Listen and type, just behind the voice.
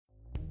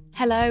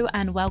Hello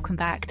and welcome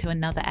back to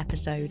another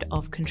episode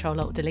of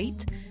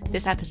Control-Alt-Delete.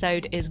 This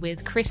episode is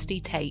with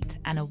Christy Tate,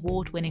 an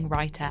award-winning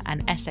writer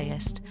and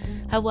essayist.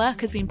 Her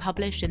work has been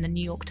published in the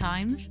New York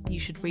Times. You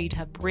should read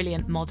her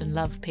brilliant Modern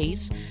Love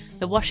piece,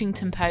 the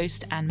Washington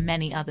Post, and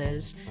many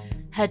others.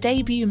 Her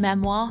debut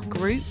memoir,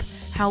 Group,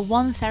 How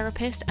One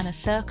Therapist and a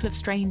Circle of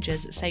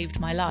Strangers Saved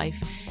My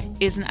Life,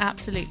 is an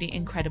absolutely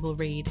incredible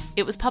read.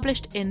 It was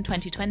published in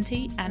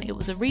 2020 and it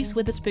was a Reese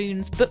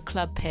Witherspoon's book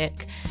club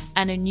pick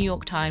and a New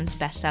York Times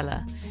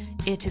bestseller.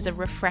 It is a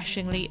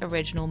refreshingly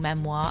original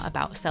memoir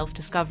about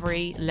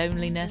self-discovery,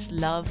 loneliness,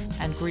 love,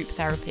 and group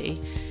therapy.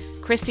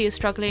 Christy is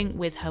struggling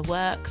with her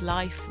work,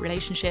 life,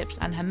 relationships,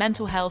 and her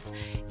mental health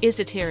is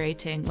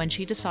deteriorating when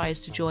she decides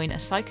to join a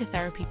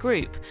psychotherapy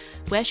group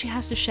where she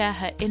has to share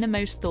her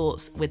innermost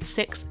thoughts with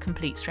 6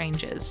 complete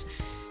strangers.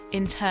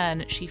 In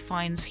turn, she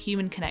finds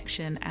human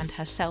connection and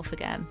herself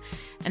again.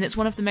 And it's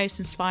one of the most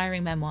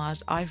inspiring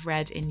memoirs I've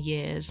read in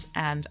years,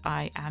 and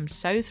I am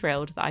so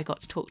thrilled that I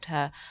got to talk to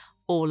her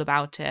all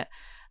about it.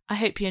 I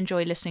hope you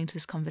enjoy listening to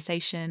this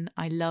conversation.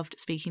 I loved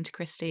speaking to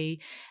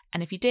Christy,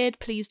 and if you did,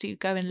 please do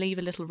go and leave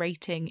a little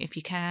rating if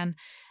you can.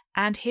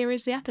 And here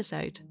is the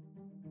episode.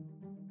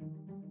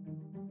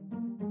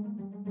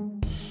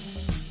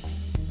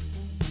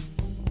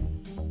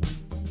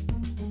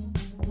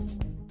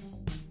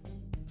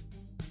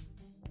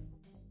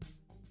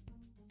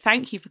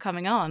 Thank you for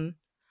coming on.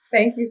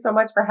 Thank you so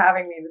much for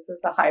having me. This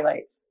is a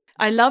highlight.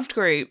 I loved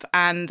Group,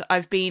 and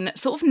I've been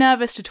sort of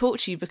nervous to talk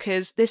to you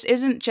because this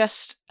isn't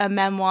just a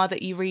memoir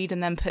that you read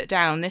and then put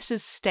down. This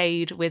has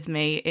stayed with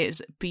me.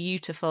 It's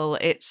beautiful.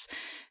 It's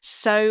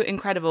so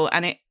incredible.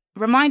 And it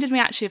reminded me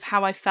actually of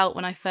how I felt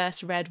when I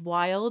first read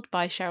Wild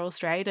by Cheryl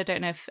Strayed. I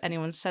don't know if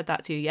anyone's said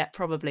that to you yet,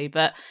 probably,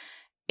 but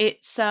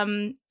it's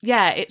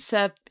it's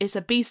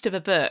a beast of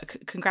a book.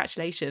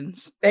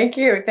 Congratulations. Thank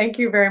you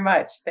very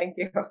much. Thank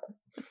you.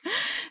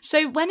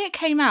 So when it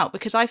came out,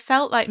 because I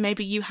felt like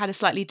maybe you had a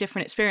slightly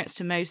different experience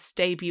to most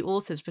debut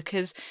authors,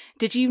 because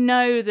did you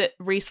know that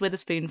Reese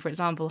Witherspoon, for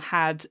example,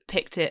 had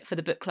picked it for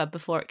the book club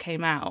before it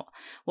came out?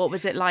 What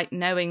was it like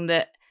knowing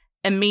that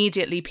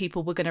immediately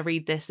people were going to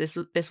read this?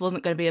 This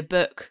wasn't going to be a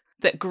book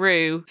that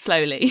grew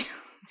slowly.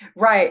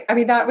 Right. I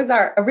mean, that was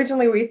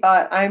originally we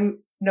thought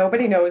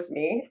nobody knows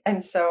me.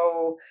 And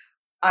so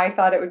I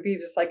thought it would be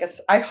just like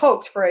I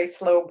hoped for a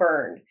slow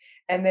burn.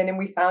 And then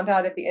we found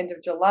out at the end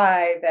of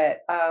July that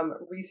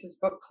Reese's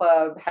book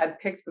club had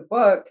picked the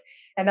book.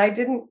 And I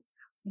didn't,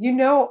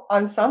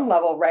 on some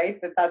level,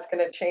 right, that's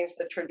going to change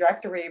the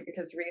trajectory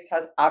because Reese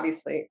has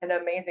obviously an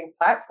amazing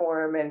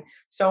platform and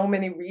so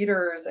many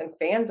readers and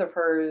fans of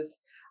hers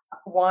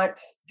want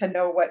to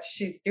know what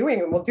she's doing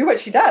and will do what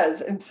she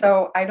does. And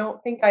so I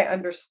don't think I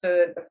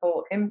understood the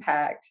full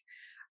impact.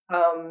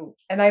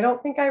 And I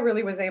don't think I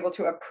really was able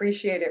to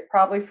appreciate it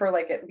probably for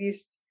like at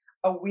least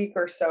a week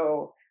or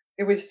so.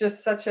 It was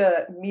just such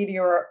a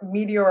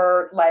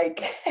meteor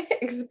like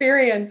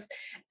experience,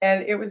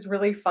 and it was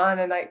really fun.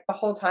 And the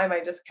whole time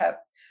I just kept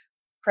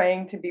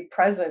praying to be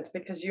present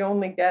because you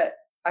only get,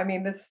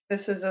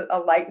 this is a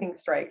lightning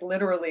strike,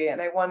 literally.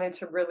 And I wanted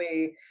to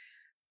really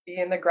be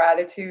in the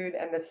gratitude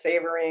and the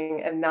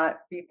savoring and not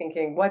be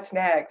thinking, what's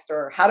next?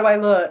 Or how do I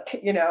look?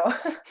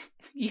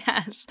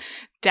 Yes,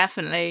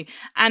 definitely.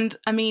 And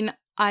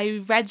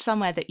I read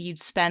somewhere that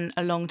you'd spent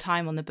a long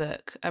time on the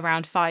book,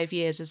 around 5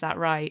 years, is that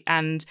right?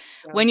 And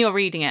when you're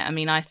reading it,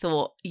 I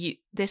thought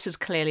this is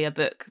clearly a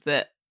book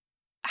that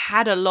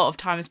had a lot of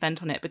time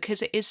spent on it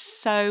because it is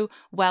so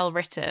well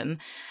written.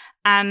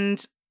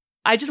 And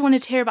I just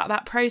wanted to hear about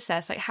that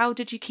process. Like, how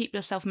did you keep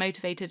yourself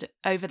motivated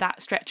over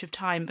that stretch of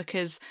time?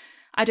 Because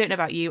I don't know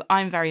about you,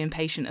 I'm very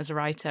impatient as a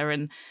writer,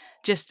 and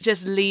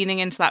just leaning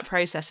into that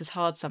process is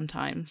hard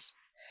sometimes.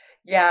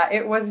 Yeah,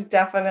 it was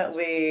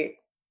definitely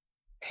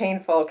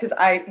painful because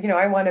I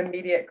want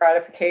immediate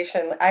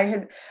gratification.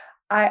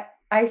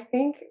 I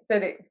think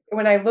that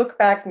when I look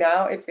back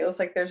now, it feels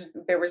like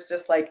there was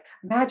just like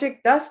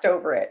magic dust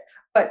over it.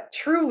 But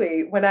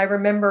truly, when I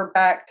remember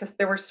back to,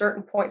 there were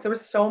certain points, there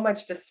was so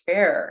much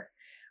despair,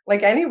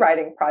 like any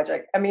writing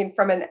project.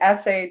 From an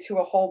essay to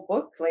a whole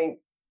book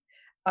length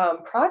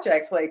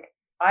project, like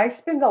I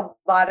spend a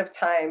lot of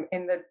time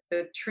in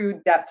the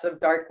true depths of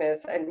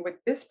darkness. And with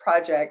this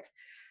project,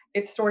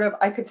 it's sort of,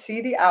 I could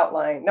see the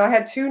outline. Now, I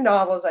had 2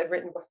 novels I'd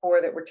written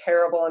before that were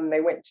terrible and they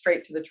went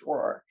straight to the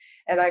drawer.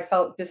 And I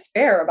felt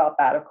despair about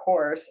that, of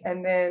course.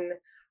 And then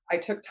I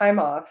took time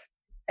off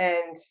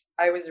and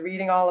I was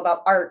reading all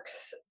about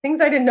arcs,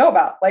 things I didn't know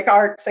about, like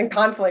arcs and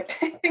conflict,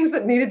 things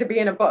that needed to be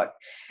in a book.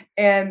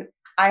 And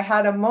I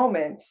had a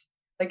moment,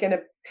 like an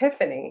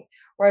epiphany,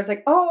 where I was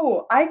like,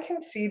 oh, I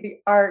can see the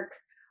arc.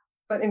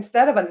 But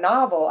instead of a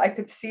novel, I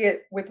could see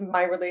it with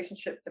my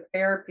relationship to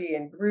therapy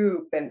and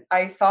group. And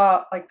I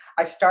saw, like,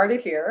 I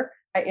started here,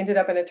 I ended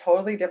up in a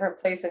totally different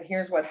place, and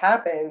here's what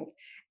happened.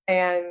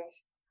 And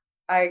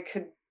I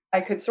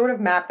could sort of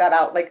map that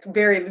out, like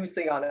very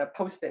loosely on a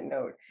Post-it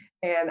note.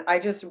 And I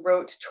just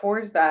wrote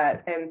towards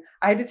that. And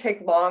I had to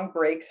take long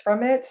breaks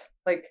from it,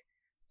 like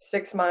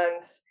 6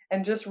 months.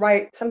 and just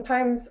write.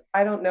 Sometimes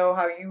I don't know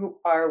how you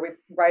are with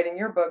writing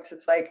your books.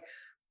 It's like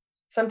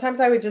sometimes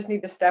I would just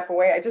need to step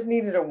away. I just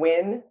needed a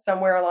win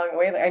somewhere along the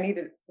way. Like I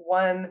needed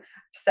one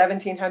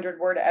 1,700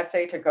 word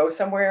essay to go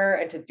somewhere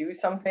and to do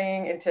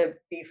something and to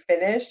be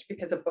finished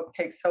because a book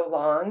takes so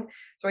long.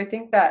 So I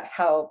think that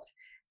helped.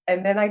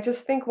 And then I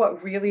just think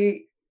what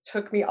really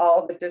took me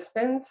all the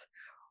distance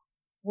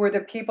were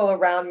the people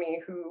around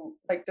me who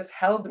like just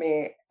held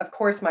me. Of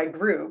course, my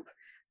group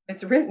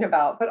it's written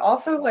about, but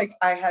also like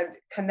I had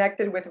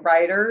connected with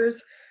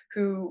writers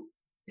who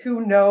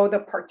know the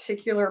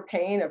particular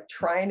pain of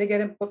trying to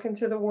get a book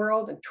into the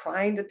world and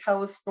trying to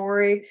tell a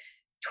story,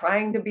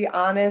 trying to be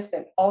honest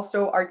and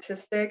also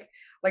artistic.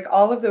 Like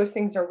all of those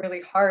things are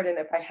really hard. And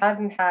if I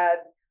hadn't had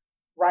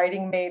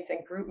writing mates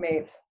and group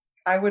mates,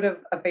 I would have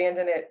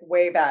abandoned it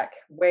way back,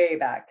 way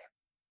back.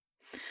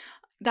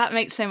 That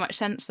makes so much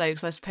sense, though,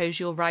 because I suppose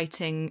you're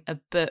writing a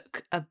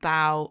book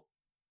about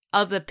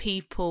other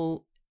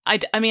people.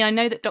 I mean, I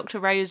know that Dr.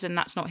 Rosen,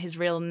 that's not his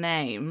real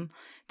name.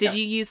 Did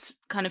you use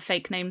kind of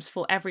fake names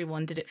for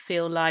everyone? Did it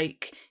feel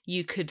like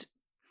you could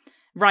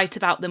write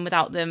about them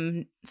without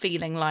them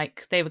feeling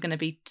like they were going to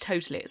be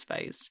totally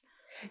exposed?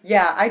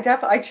 Yeah,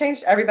 I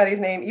changed everybody's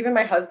name, even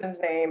my husband's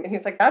name, and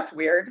he's like, "That's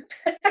weird."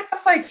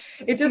 It's like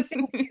it just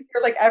seems easier.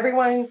 Like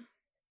everyone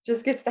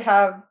just gets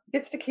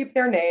to keep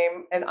their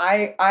name, and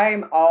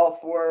I'm all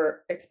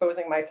for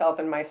exposing myself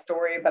and my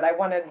story, but I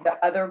wanted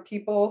the other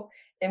people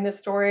in the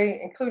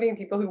story, including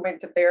people who went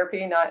to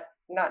therapy,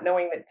 not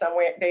knowing that some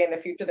day in the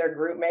future their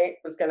group mate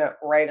was going to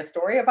write a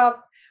story about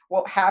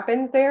what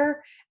happened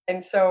there.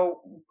 And so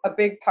a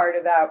big part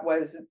of that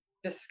was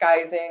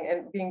disguising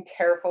and being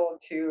careful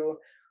to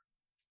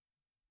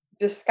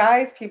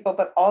disguise people,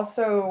 but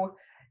also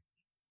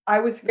I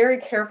was very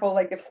careful.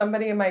 Like if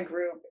somebody in my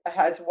group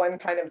has one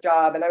kind of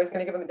job and I was going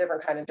to give them a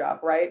different kind of job,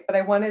 right? But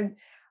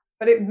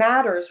it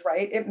matters,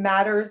 right? It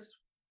matters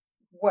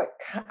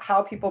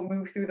how people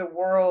move through the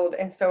world.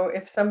 And so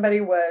if somebody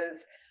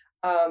was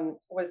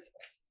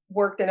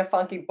worked in a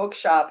funky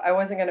bookshop, I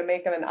wasn't going to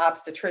make them an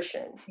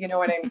obstetrician. You know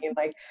what I mean?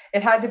 Like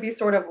it had to be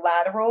sort of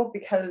lateral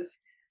because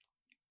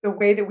the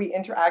way that we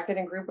interacted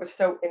in group was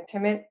so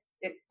intimate.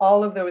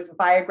 All of those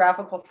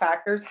biographical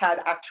factors had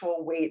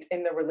actual weight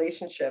in the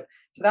relationship.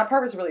 So that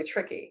part was really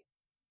tricky.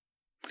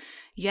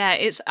 Yeah,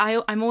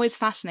 I'm always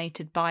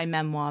fascinated by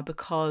memoir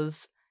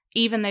because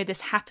even though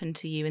this happened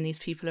to you and these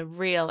people are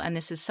real and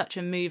this is such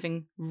a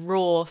moving,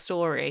 raw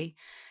story,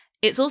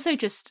 it's also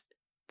just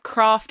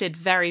crafted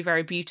very,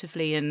 very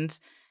beautifully. And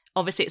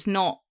obviously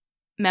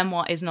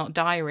memoir is not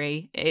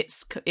diary.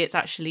 It's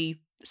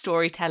actually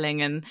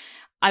storytelling. And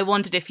I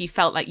wondered if you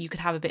felt like you could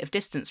have a bit of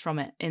distance from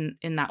it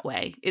in that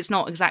way. It's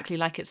not exactly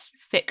like it's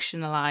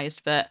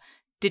fictionalized, but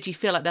did you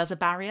feel like there's a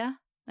barrier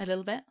a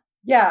little bit?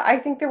 Yeah, I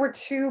think there were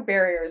two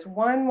barriers.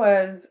 One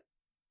was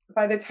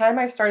by the time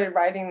I started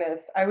writing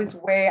this, I was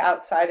way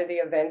outside of the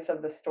events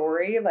of the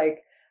story.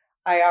 Like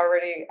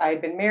I'd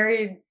been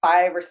married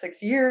 5 or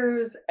 6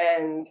 years,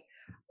 and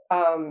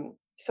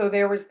so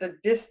there was the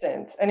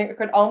distance, and it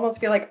could almost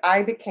feel like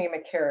I became a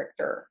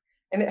character.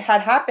 And it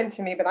had happened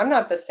to me, but I'm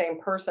not the same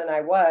person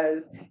I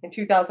was in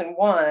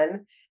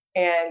 2001.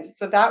 And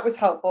so that was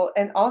helpful.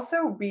 And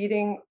also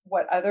reading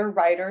what other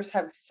writers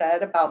have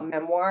said about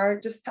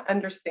memoir, just to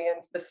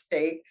understand the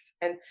stakes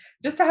and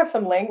just to have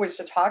some language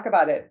to talk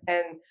about it.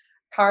 And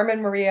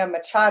Carmen Maria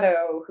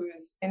Machado,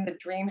 who's in The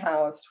Dream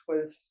House,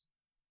 was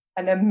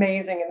an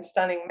amazing and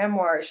stunning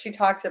memoir. She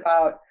talks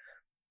about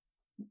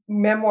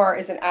memoir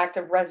is an act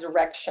of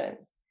resurrection.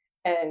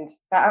 And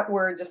that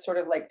word just sort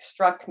of like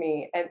struck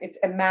me, and it's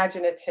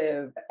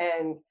imaginative.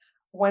 And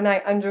when I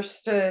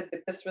understood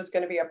that this was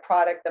going to be a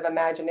product of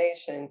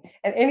imagination,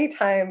 and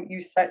anytime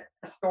you set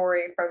a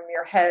story from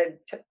your head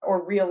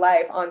or real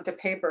life onto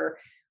paper,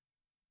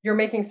 you're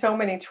making so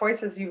many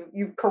choices.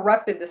 You've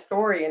corrupted the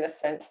story in a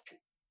sense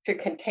to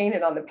contain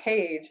it on the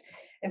page.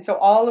 And so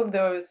all of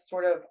those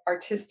sort of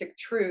artistic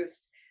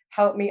truths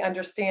helped me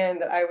understand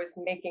that I was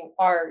making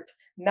art,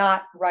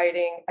 not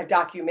writing a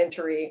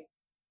documentary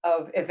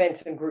of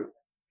events and group.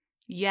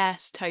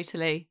 Yes,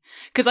 totally.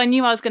 Because I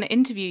knew I was going to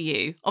interview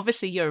you.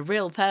 Obviously, you're a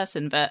real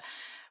person, but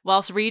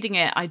whilst reading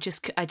it, I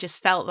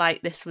just felt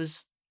like this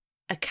was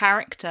a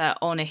character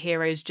on a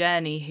hero's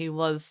journey who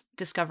was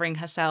discovering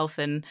herself.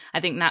 And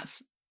I think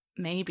that's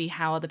maybe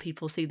how other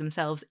people see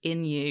themselves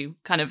in you,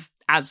 kind of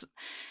as,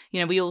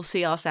 we all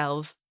see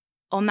ourselves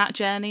on that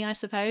journey, I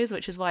suppose,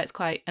 which is why it's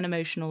quite an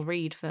emotional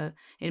read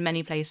in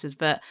many places.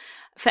 But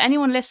for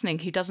anyone listening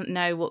who doesn't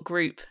know what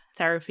group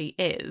therapy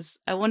is,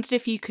 I wondered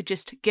if you could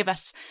just give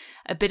us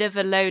a bit of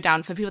a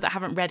lowdown for people that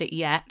haven't read it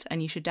yet,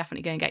 and you should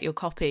definitely go and get your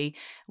copy.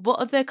 What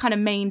are the kind of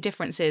main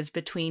differences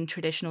between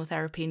traditional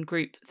therapy and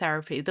group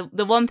therapy?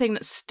 The one thing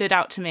that stood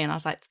out to me, and I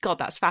was like, God,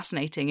 that's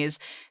fascinating, is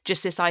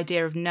just this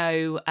idea of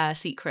no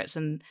secrets,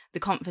 and the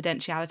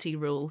confidentiality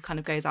rule kind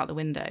of goes out the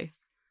window.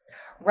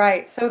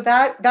 Right. So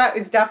that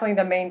is definitely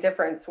the main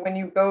difference. When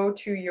you go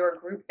to your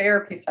group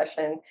therapy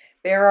session,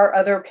 there are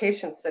other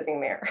patients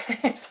sitting there.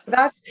 So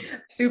that's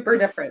super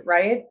different,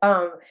 right?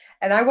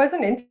 And I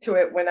wasn't into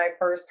it when I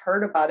first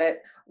heard about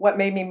it. What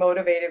made me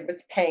motivated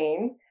was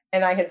pain,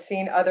 and I had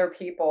seen other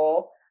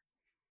people,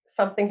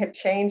 something had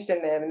changed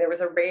in them, and there was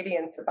a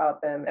radiance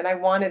about them, and I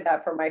wanted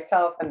that for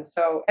myself. And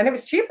it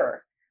was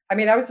cheaper. I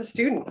mean, I was a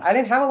student. I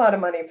didn't have a lot of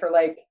money for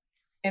like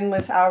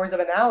endless hours of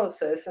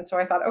analysis, and so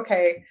I thought,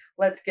 okay,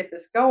 let's get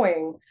this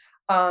going.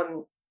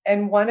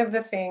 And one of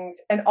the things,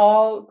 and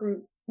all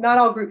group not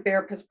all group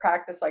therapists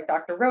practice like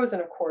Dr. Rosen,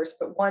 of course,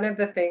 but one of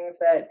the things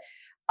that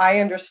I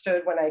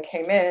understood when I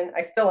came in,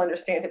 I still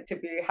understand it to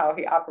be how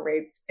he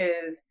operates,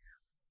 is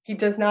he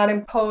does not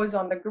impose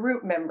on the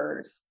group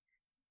members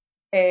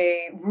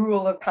a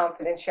rule of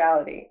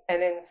confidentiality.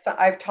 And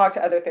I've talked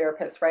to other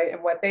therapists, right?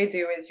 And what they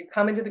do is you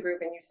come into the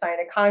group and you sign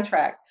a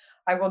contract.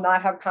 I will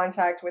not have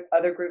contact with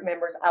other group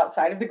members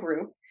outside of the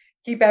group.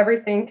 Keep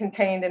everything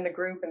contained in the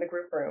group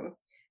room.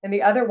 And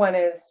the other one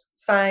is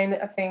sign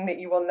a thing that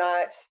you will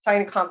not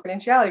sign a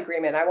confidentiality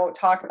agreement. I won't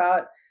talk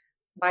about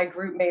my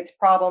group mates'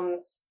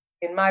 problems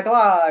in my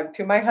blog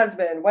to my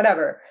husband,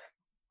 whatever.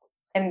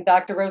 And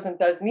Dr. Rosen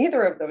does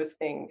neither of those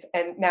things.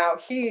 And now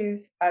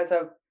he's, as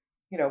a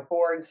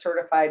board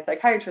certified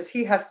psychiatrist,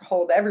 he has to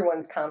hold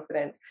everyone's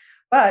confidence.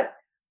 But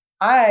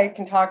I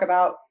can talk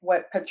about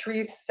what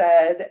Patrice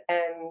said,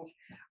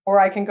 or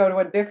I can go to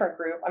a different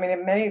group. I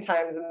mean, many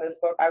times in this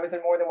book, I was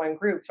in more than one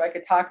group. So I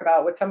could talk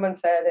about what someone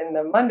said in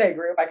the Monday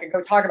group. I could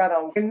go talk about it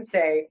on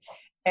Wednesday.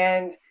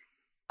 And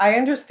I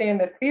understand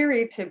the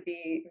theory to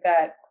be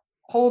that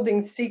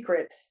holding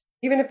secrets,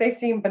 even if they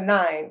seem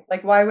benign,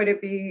 like why would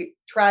it be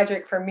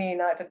tragic for me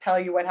not to tell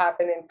you what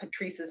happened in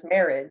Patrice's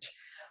marriage?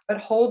 But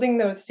holding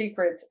those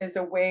secrets is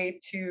a way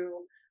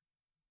to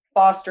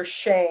foster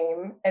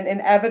shame. And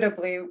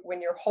inevitably, when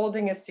you're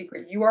holding a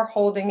secret, you are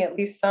holding at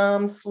least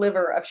some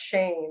sliver of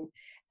shame.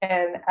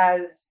 And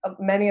as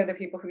many of the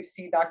people who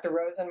see Dr.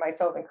 Rosen,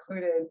 myself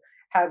included,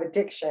 have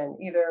addiction,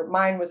 either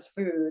mine was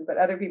food, but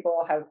other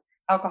people have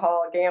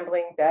alcohol,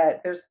 gambling, debt,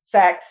 there's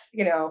sex,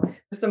 there's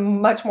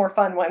some much more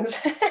fun ones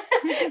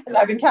that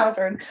I've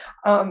encountered.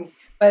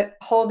 But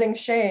holding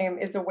shame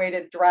is a way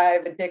to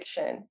drive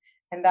addiction.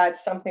 And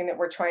that's something that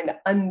we're trying to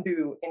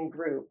undo in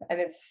group. And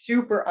it's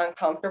super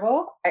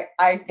uncomfortable.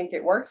 I think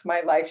it works.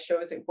 My life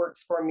shows it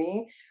works for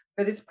me,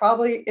 but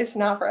it's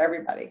not for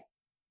everybody.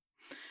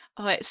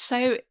 Oh, it's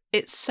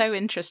so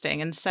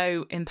interesting and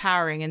so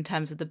empowering in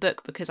terms of the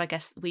book, because I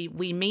guess we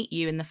meet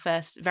you in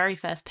the very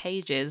first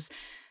pages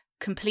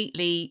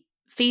completely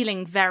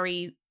feeling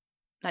very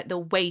like the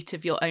weight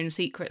of your own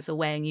secrets are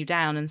weighing you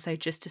down. And so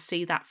just to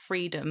see that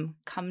freedom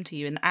come to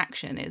you in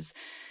action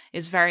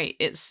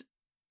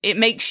it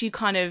makes you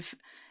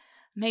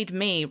made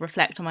me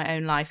reflect on my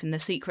own life and the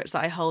secrets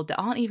that I hold that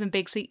aren't even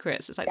big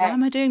secrets. It's like, Why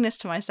am I doing this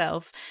to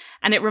myself?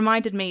 And it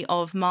reminded me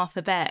of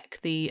Martha Beck,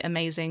 the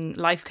amazing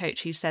life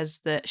coach, who says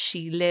that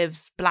she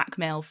lives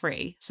blackmail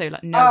free. So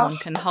like no one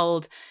can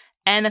hold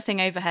anything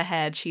over her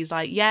head. She's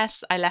like,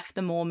 yes, I left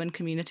the Mormon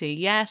community.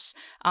 Yes,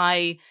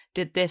 I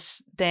did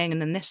this thing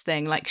and then this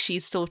thing. Like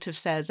she sort of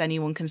says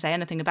anyone can say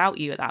anything about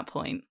you at that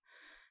point.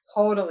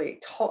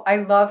 Totally. I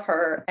love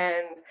her.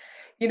 And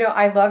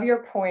I love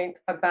your point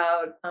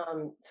about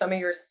some of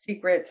your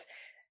secrets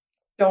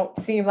don't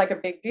seem like a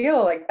big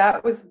deal. Like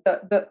that was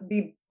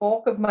the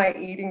bulk of my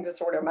eating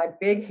disorder, my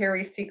big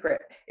hairy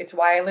secret. It's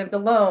why I lived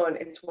alone.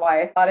 It's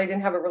why I thought I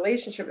didn't have a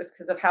relationship, is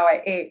because of how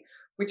I ate,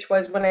 which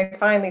was when I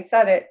finally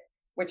said it,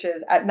 which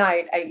is at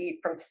night, I eat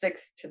from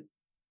 6 to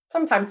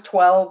sometimes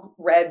 12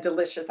 red,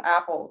 delicious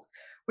apples,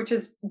 which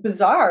is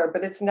bizarre,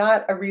 but it's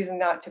not a reason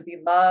not to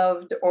be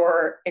loved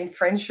or in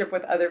friendship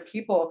with other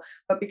people.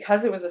 But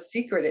because it was a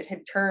secret, it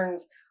had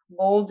turned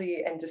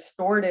moldy and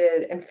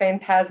distorted and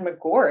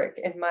phantasmagoric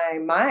in my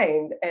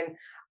mind. And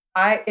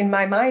in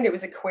my mind, it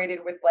was equated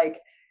with like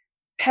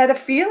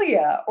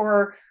pedophilia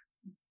or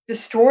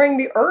destroying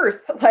the earth.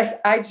 Like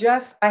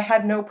I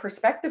had no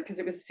perspective because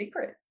it was a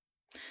secret.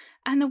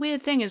 And the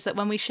weird thing is that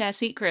when we share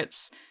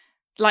secrets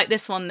like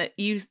this one that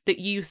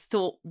you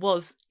thought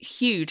was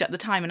huge at the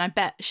time, and I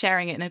bet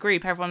sharing it in a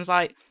group, everyone's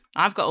like,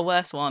 I've got a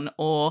worse one,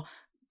 or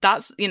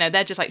that's,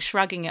 they're just like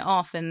shrugging it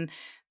off. And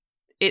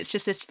it's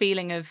just this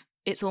feeling of,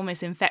 it's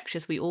almost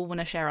infectious. We all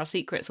want to share our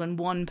secrets. When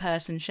one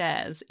person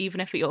shares,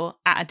 even if you're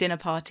at a dinner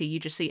party, you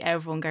just see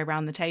everyone go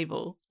around the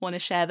table, want to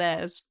share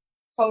theirs.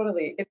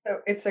 Totally.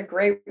 It's a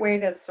great way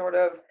to sort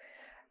of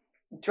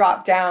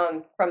drop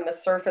down from the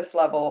surface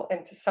level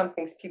into some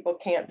things people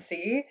can't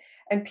see.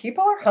 And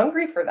people are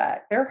hungry for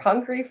that. They're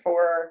hungry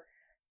for,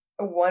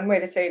 one way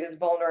to say it is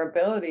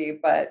vulnerability,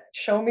 but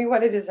show me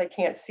what it is I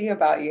can't see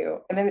about you.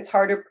 And then it's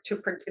harder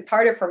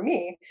for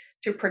me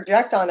to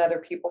project on other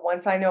people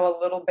once I know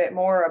a little bit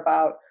more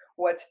about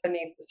what's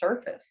beneath the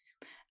surface.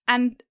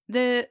 And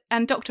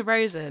Dr.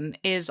 Rosen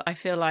is, I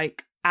feel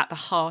like, at the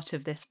heart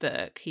of this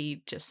book.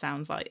 He just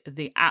sounds like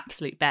the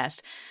absolute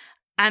best.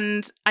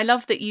 And I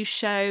love that you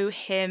show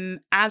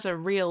him as a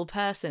real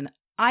person.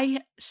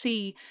 I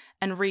see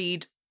and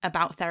read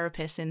about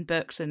therapists in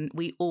books, and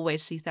we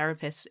always see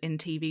therapists in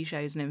TV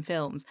shows and in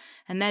films,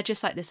 and they're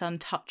just like this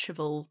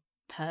untouchable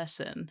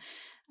person.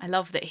 I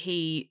love that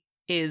he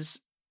is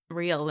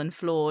real and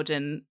flawed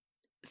and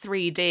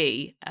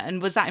 3D.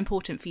 And was that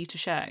important for you to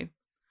show?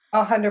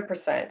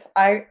 100%.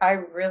 I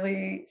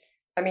really,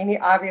 I mean, he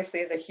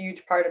obviously is a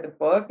huge part of the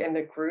book and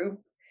the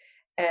group.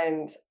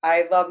 And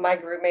I love my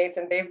group mates,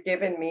 and they've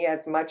given me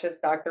as much as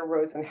Dr.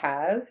 Rosen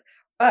has.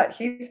 But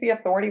he's the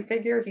authority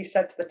figure. He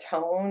sets the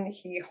tone.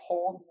 He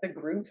holds the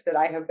groups that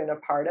I have been a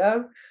part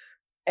of.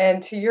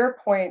 And to your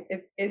point,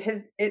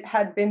 it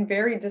had been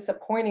very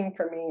disappointing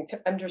for me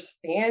to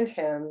understand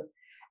him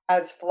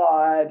as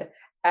flawed,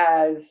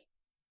 as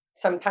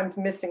sometimes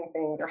missing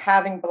things or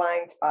having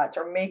blind spots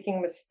or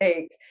making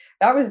mistakes.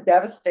 That was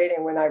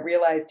devastating when I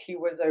realized he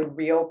was a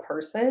real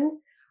person.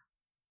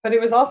 But it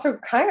was also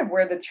kind of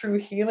where the true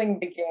healing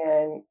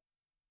began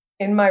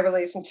in my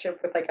relationship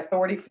with like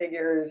authority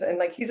figures. And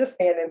like he's a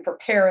stand-in for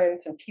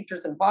parents and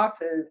teachers and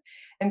bosses.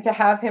 And to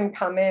have him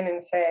come in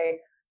and say,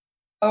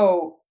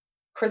 "Oh,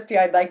 Christy,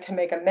 I'd like to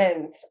make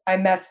amends. I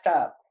messed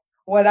up."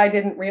 What I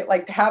didn't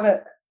like to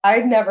have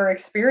I'd never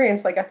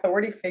experienced like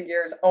authority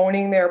figures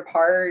owning their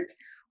part,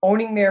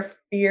 owning their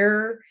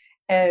fear.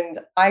 And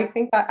I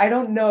think that I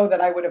don't know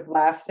that I would have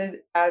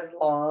lasted as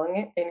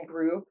long in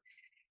group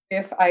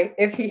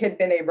if he had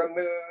been a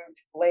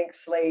removed blank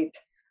slate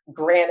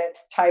granite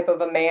type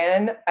of a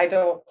man. I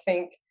don't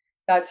think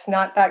that's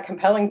not that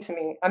compelling to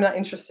me. I'm not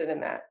interested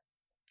in that.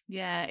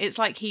 Yeah, it's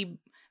like he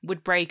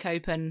would break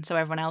open so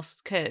everyone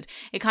else could.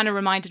 It kind of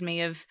reminded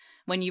me of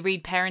when you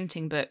read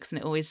parenting books, and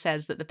it always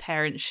says that the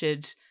parents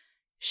should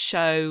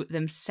show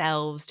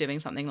themselves doing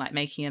something like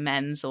making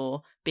amends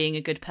or being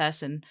a good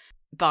person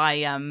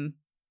by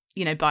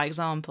by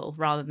example,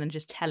 rather than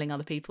just telling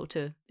other people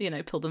to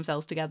pull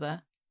themselves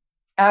together.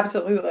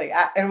 Absolutely.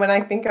 And when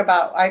I think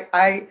about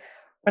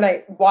when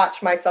I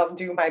watch myself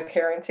do my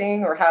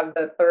parenting or have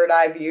the third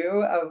eye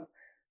view of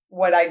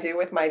what I do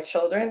with my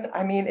children,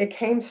 I mean, it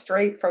came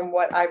straight from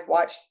what I've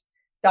watched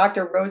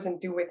Dr. Rosen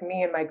do with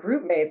me and my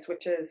group mates,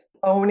 which is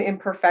own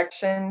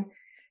imperfection,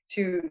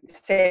 to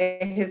say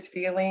his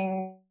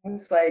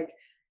feelings, like,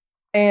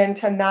 and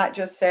to not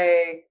just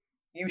say,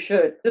 "You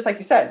should," just like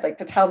you said, like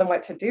to tell them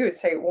what to do,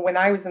 say, "Well, when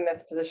I was in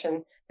this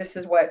position, this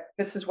is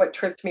what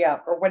tripped me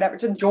up," or whatever,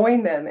 to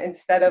join them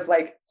instead of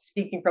like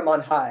speaking from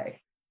on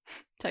high.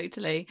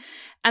 Totally.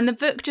 And the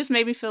book just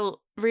made me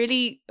feel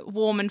really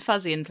warm and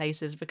fuzzy in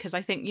places, because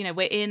I think,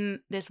 we're in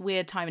this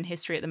weird time in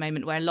history at the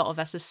moment where a lot of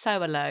us are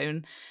so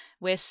alone.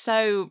 We're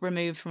so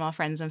removed from our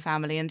friends and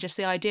family, and just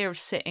the idea of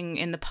sitting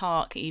in the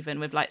park, even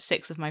with like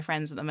 6 of my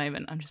friends at the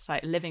moment, I'm just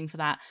like living for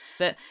that.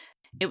 But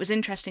it was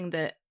interesting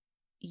that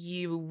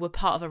you were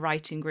part of a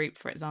writing group,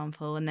 for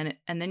example, and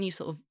then you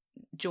sort of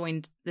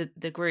joined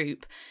the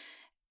group.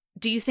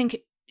 Do you think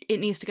it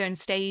needs to go in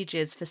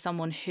stages for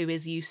someone who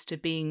is used to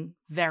being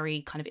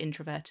very kind of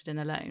introverted and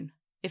alone,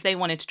 if they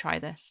wanted to try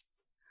this?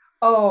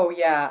 Oh,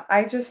 yeah.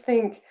 I just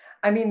think,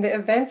 I mean, the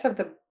events of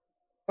the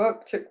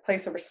book took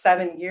place over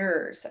 7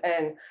 years.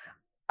 And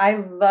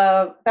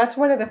that's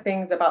one of the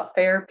things about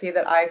therapy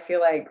that I feel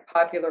like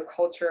popular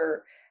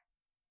culture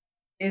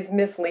is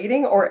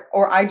misleading,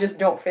 or I just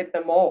don't fit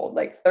the mold.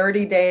 Like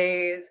 30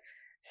 days,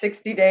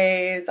 60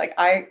 days, like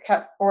I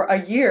kept, or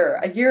a year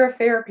of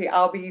therapy,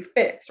 I'll be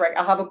fixed, right?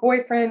 I'll have a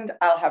boyfriend,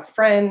 I'll have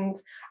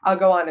friends, I'll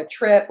go on a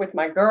trip with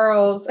my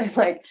girls. It's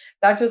like,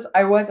 that's just,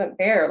 I wasn't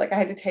there. Like I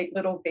had to take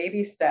little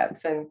baby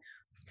steps. And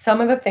some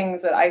of the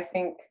things that I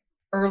think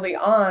early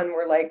on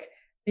were like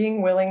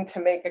being willing to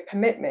make a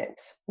commitment,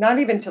 not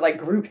even to like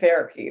group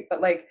therapy,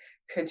 but like,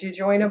 could you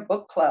join a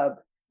book club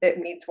that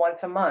meets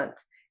once a month?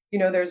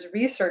 There's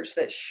research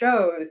that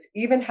shows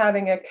even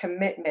having a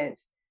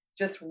commitment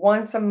just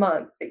once a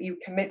month that you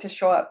commit to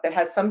show up, that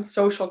has some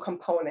social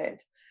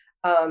component.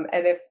 And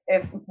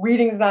if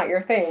reading's not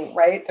your thing,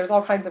 right? There's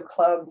all kinds of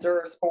clubs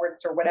or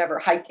sports or whatever,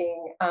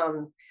 hiking.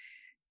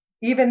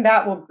 Even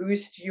that will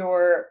boost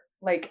your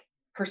like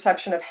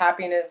perception of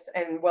happiness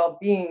and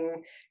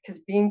well-being, because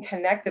being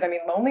connected. I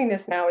mean,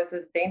 loneliness now is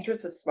as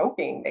dangerous as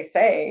smoking, they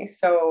say.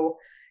 So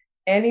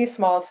any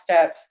small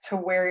steps to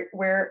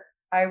where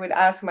I would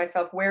ask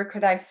myself, where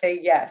could I say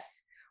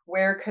yes?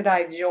 Where could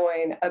I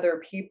join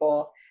other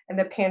people? And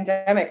the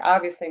pandemic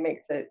obviously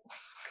makes it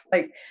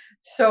like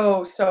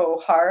so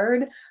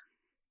hard.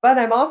 But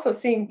I'm also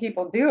seeing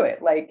people do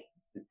it. Like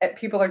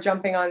people are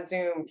jumping on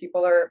Zoom.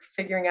 People are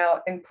figuring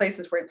out in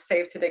places where it's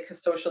safe to take a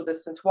social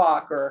distance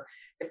walk, or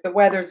if the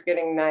weather's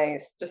getting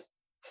nice, just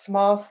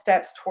small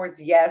steps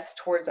towards yes,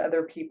 towards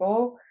other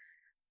people.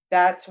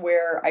 That's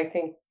where I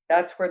think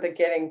that's where the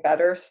getting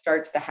better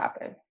starts to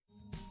happen.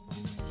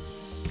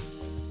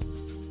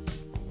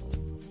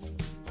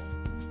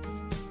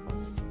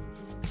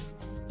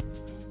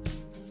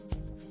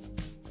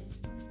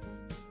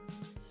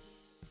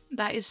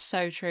 That is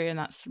so true, and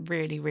that's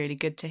really, really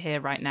good to hear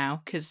right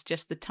now, because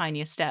just the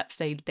tiniest steps,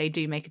 they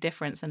do make a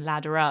difference and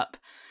ladder up.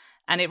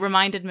 And it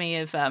reminded me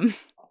of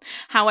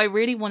how I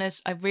really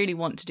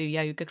want to do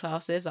yoga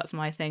classes. That's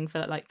my thing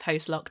for like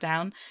post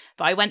lockdown.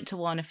 But I went to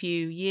one a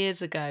few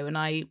years ago and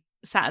I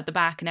sat at the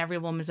back and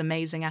everyone was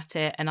amazing at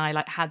it. And I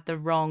like had the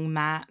wrong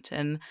mat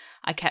and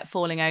I kept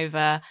falling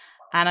over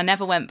and I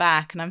never went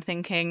back. And I'm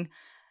thinking,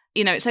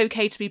 you know, it's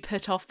okay to be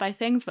put off by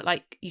things, but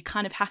like you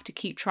kind of have to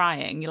keep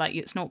trying. You're like,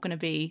 it's not going to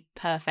be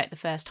perfect the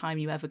first time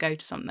you ever go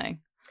to something.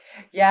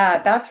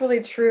 Yeah, that's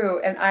really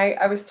true. And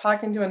I was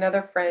talking to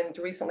another friend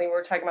recently. We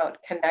were talking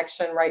about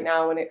connection right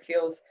now, and it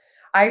feels,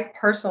 I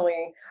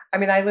personally, I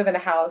mean, I live in a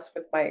house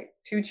with my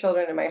two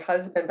children and my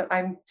husband, but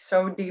I'm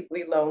so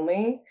deeply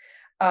lonely.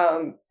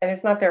 And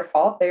it's not their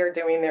fault. They are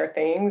doing their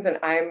things, and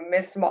I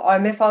miss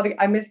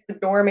the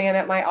doorman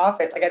at my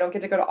office. Like I don't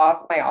get to go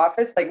to my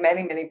office like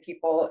many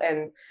people,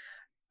 and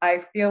I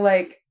feel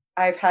like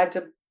I've had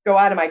to go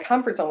out of my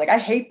comfort zone. Like I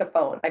hate the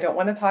phone. I don't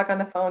want to talk on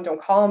the phone.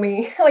 Don't call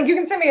me. Like you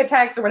can send me a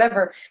text or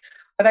whatever.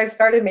 But I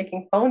started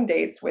making phone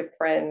dates with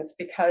friends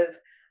because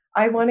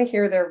I want to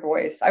hear their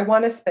voice. I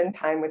want to spend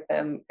time with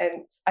them.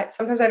 And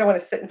sometimes I don't want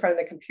to sit in front of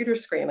the computer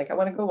screen. Like I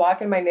want to go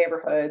walk in my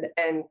neighborhood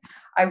and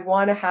I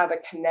want to have a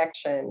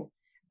connection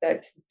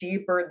that's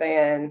deeper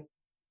than,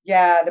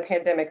 yeah, the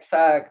pandemic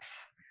sucks.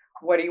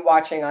 What are you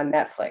watching on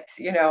Netflix?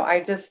 You know, I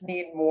just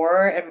need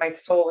more and my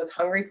soul is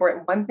hungry for it.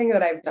 And one thing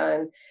that I've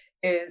done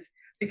is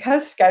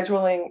because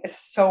scheduling is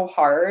so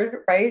hard,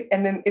 right?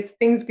 And then it's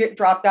things get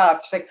dropped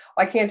off. She's like,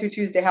 oh, I can't do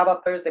Tuesday. How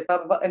about Thursday? Blah,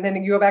 blah, blah. And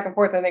then you go back and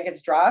forth and then it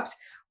gets dropped.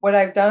 What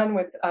I've done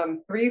with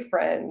three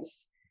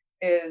friends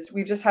is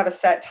we just have a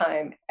set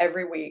time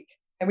every week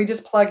and we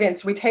just plug in.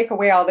 So we take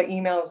away all the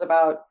emails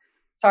about,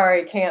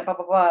 sorry, can't, blah,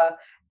 blah, blah.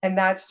 And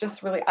that's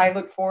just really, I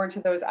look forward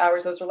to those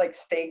hours. Those are like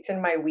stakes in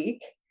my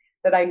week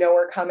that I know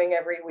are coming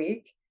every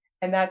week.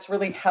 And that's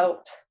really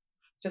helped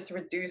just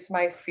reduce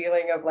my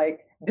feeling of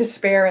like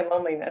despair and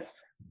loneliness.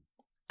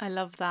 I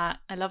love that.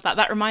 I love that.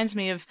 That reminds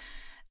me of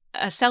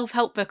a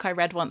self-help book I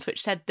read once,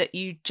 which said that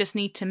you just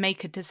need to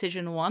make a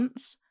decision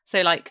once.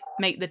 So like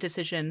make the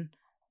decision.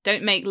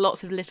 Don't make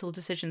lots of little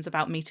decisions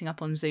about meeting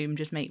up on Zoom.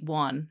 Just make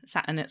one.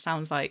 And it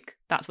sounds like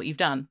that's what you've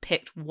done.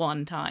 Picked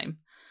one time.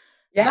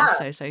 Yeah.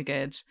 That's so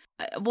good.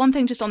 One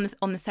thing just on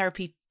the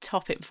therapy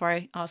topic before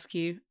I ask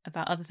you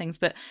about other things,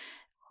 but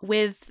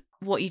with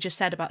what you just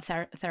said about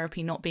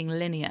therapy not being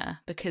linear,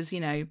 because,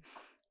 you know,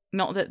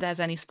 not that there's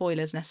any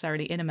spoilers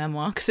necessarily in a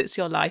memoir because it's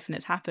your life and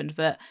it's happened,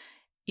 but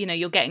you know,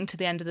 you're getting to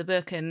the end of the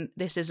book and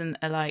this isn't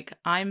a like,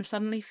 I'm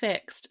suddenly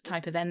fixed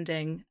type of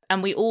ending.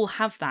 And we all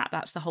have that.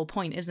 That's the whole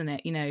point, isn't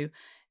it? You know,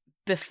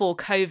 before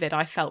COVID,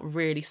 I felt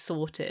really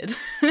sorted.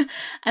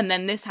 And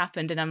then this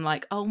happened and I'm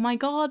like, oh my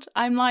God,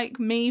 I'm like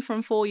me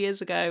from 4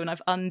 years ago and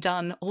I've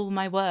undone all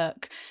my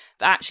work.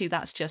 But actually,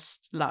 that's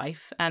just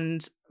life.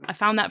 And I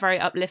found that very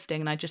uplifting.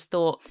 And I just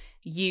thought,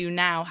 you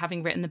now,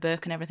 having written the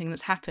book and everything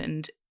that's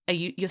happened,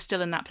 you're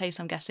still in that place,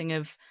 I'm guessing,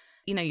 of,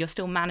 you know, you're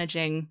still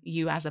managing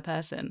you as a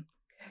person.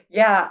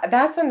 Yeah,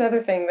 that's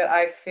another thing that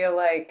I feel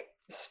like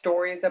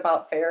stories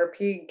about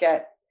therapy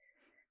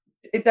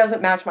it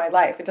doesn't match my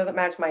life. It doesn't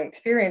match my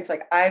experience.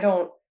 Like I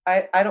don't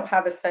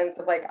have a sense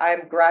of like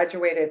I'm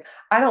graduated.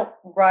 I don't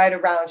ride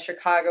around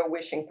Chicago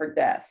wishing for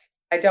death.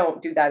 I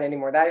don't do that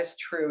anymore. That is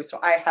true. So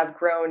I have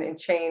grown and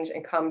changed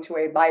and come to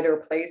a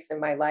lighter place in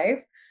my life.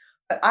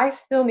 But I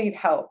still need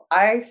help.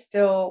 I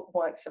still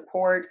want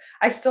support.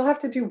 I still have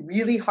to do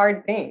really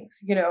hard things,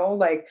 you know,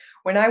 like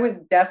when I was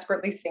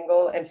desperately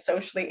single and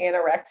socially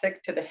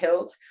anorexic to the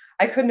hilt,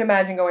 I couldn't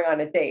imagine going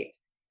on a date.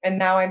 And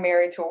now I'm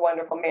married to a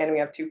wonderful man. We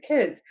have two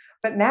kids.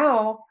 But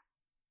now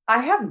I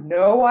have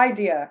no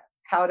idea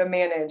how to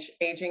manage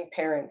aging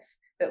parents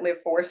that live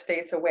 4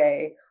 states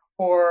away,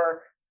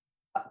 or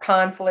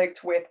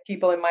conflict with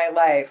people in my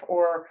life,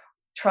 or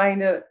trying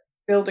to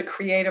build a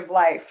creative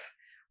life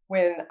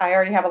when I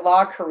already have a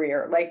law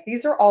career. Like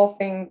these are all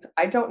things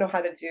I don't know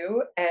how to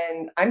do.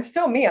 And I'm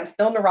still me. I'm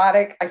still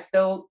neurotic. I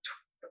still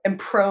am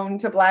prone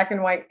to black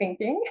and white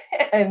thinking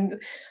and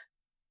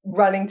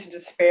running to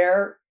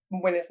despair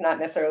when it's not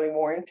necessarily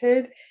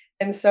warranted.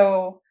 And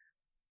so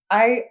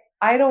I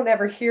don't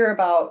ever hear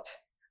about,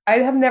 I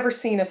have never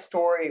seen a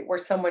story where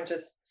someone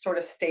just sort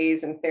of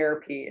stays in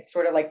therapy. It's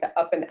sort of like the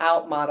up and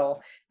out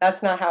model.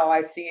 That's not how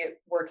I see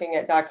it working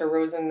at Dr.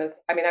 Rosen.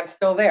 I mean, I'm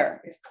still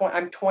there.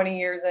 I'm 20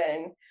 years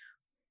in,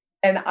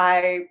 and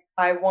I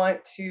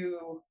want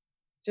to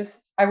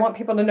I want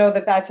people to know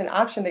that that's an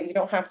option, that you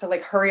don't have to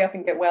like hurry up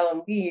and get well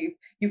and leave.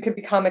 You could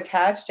become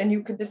attached and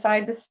you could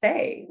decide to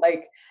stay.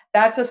 Like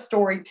that's a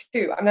story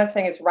too. I'm not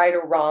saying it's right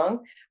or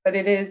wrong, but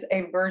it is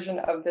a version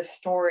of the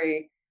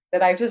story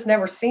that I've just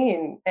never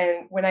seen.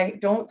 And when I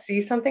don't see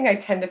something, I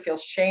tend to feel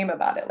shame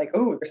about it. Like,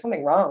 oh, there's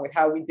something wrong with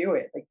how we do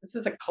it. Like this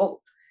is a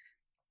cult.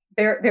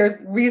 There's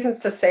reasons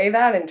to say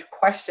that and to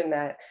question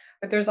that,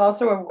 but there's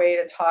also a way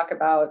to talk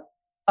about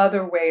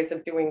other ways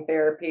of doing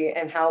therapy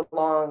and how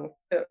long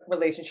the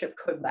relationship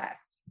could last.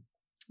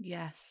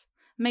 Yes,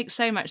 makes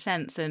so much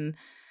sense. And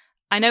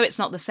I know it's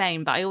not the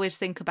same, but I always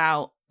think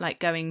about like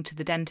going to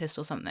the dentist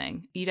or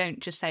something. You don't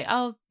just say,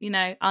 oh, you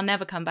know, I'll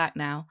never come back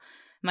now.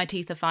 my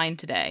teeth are fine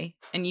today.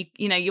 And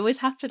you always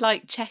have to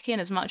like check in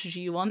as much as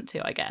you want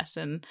to, I guess.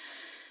 And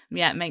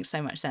yeah, it makes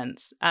so much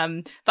sense.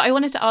 But I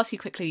wanted to ask you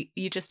quickly,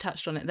 you just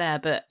touched on it there,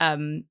 but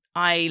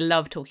I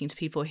love talking to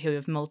people who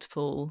have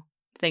multiple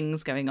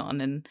things going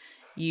on. And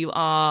you're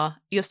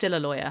still a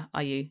lawyer,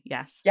 are you?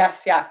 Yes.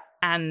 Yes, yeah.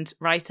 And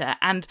writer.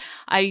 And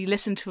I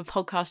listened to a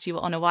podcast you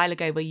were on a while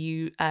ago where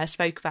you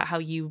spoke about how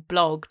you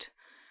blogged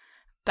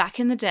back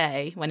in the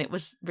day when it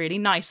was really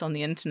nice on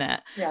the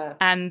internet. Yeah.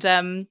 And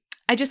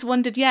I just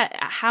wondered,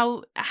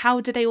 how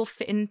do they all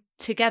fit in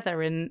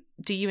together, and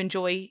do you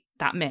enjoy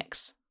that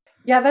mix?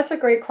 Yeah, that's a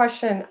great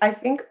question. I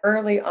think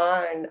early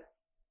on,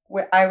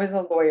 I was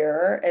a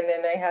lawyer, and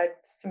then I had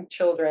some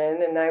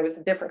children, and I was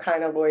a different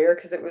kind of lawyer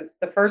because it was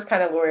the first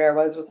kind of lawyer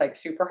I was like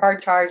super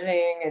hard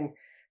charging and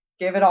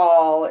give it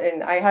all,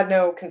 and I had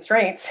no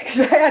constraints because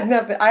I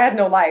had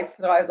no life.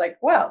 So I was like,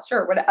 well,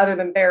 sure, what other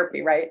than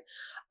therapy, right?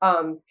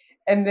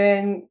 And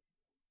then,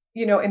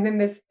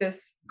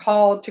 this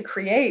call to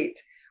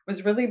create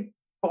was really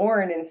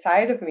born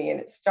inside of me, and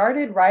it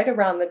started right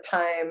around the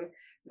time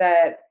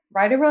that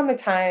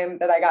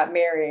I got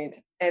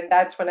married, and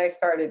that's when I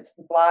started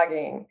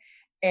blogging,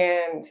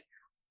 and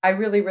I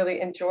really,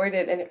 really enjoyed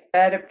it, and it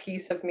fed a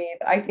piece of me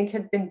that I think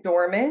had been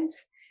dormant,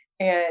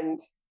 and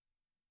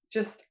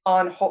just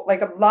on hold,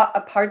 like a lot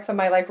of parts of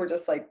my life were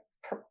just like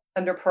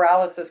under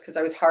paralysis because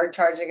I was hard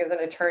charging as an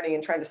attorney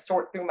and trying to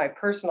sort through my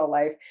personal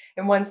life.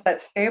 And once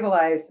that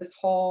stabilized, this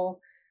whole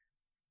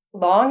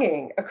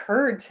longing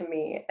occurred to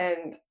me.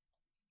 And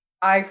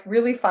I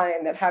really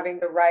find that having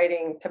the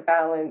writing to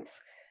balance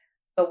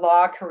the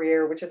law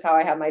career, which is how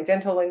I have my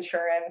dental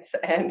insurance,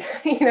 and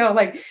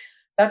like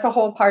that's a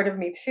whole part of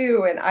me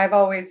too. And I've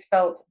always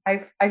felt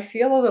I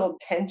feel a little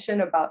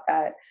tension about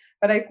that.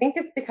 But I think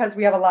it's because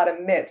we have a lot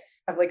of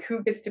myths of like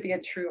who gets to be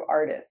a true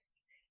artist.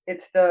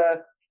 It's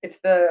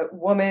the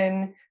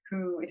woman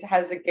who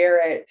has a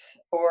garret,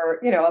 or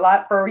a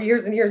lot for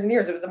years and years and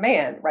years it was a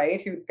man,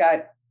 right, who's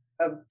got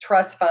a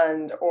trust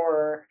fund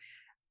or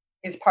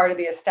is part of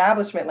the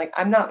establishment. Like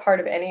I'm not part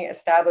of any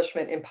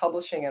establishment in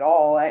publishing at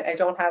all. I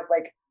don't have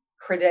like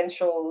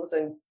credentials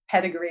and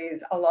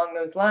pedigrees along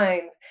those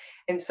lines.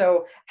 And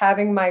so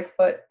having my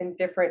foot in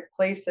different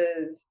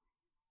places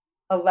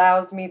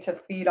allows me to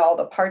feed all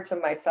the parts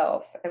of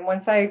myself. And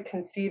once I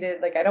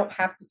conceded, like I don't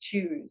have to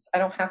choose. I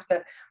don't have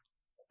to.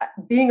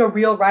 Being a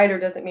real writer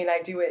doesn't mean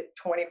I do it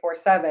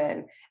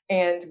 24/7.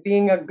 And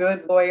being a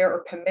good lawyer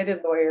or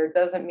committed lawyer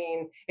doesn't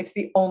mean it's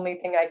the only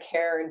thing I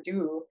care and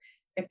do.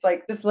 It's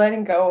like just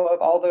letting go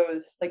of all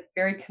those like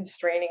very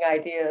constraining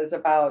ideas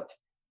about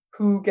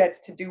who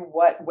gets to do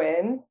what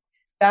when.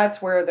 That's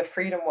where the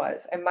freedom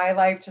was. And my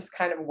life just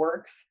kind of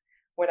works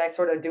when I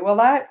sort of do a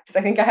lot because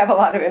I think I have a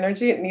lot of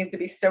energy. It needs to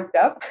be soaked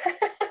up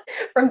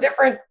from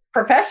different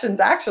professions,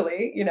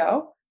 actually.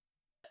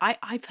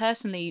 I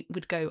personally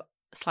would go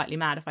slightly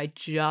mad if I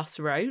just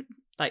wrote,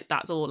 like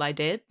that's all I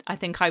did. I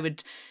think I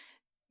would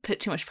put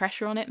too much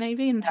pressure on it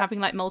maybe, and having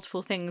like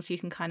multiple things, you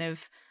can kind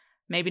of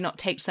maybe not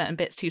take certain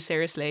bits too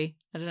seriously.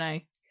 I don't know.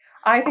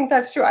 I think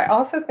that's true. I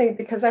also think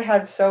because I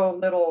had so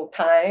little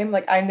time,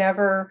 like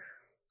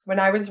when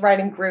I was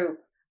writing group,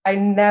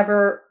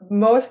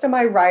 most of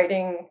my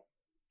writing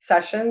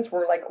sessions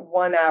were like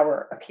 1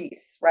 hour a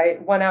piece,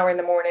 right? 1 hour in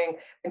the morning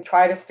and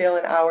try to steal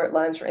an hour at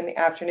lunch or in the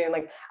afternoon.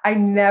 Like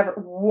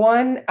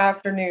one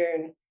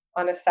afternoon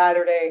on a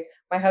Saturday,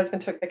 my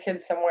husband took the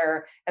kids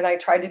somewhere and I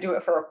tried to do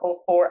it for a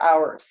full 4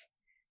 hours.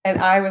 And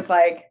I was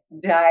like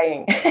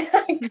dying.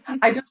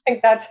 I just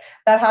think that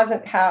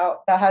hasn't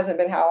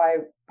been how I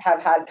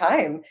have had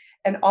time.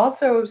 And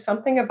also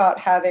something about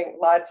having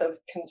lots of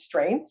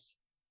constraints.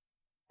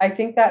 I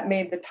think that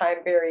made the time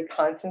very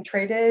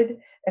concentrated.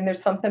 And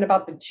there's something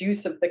about the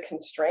juice of the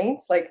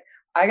constraints. Like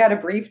I got a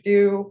brief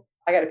due,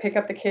 I got to pick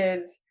up the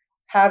kids.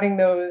 Having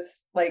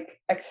those like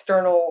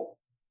external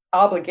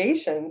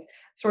obligations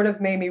sort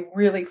of made me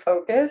really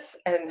focus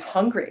and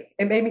hungry.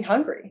 It made me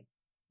hungry.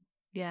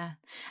 Yeah.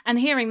 And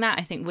hearing that,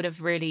 I think, would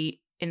have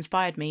really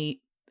inspired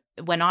me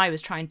when I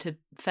was trying to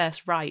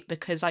first write,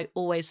 because I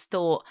always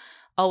thought,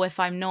 oh, if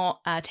I'm not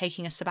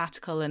taking a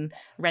sabbatical and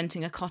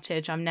renting a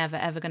cottage, I'm never,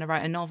 ever going to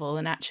write a novel.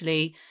 And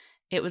actually,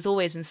 it was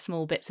always in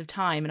small bits of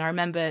time. And I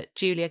remember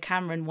Julia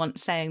Cameron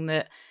once saying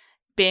that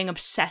being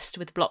obsessed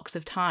with blocks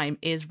of time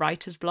is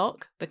writer's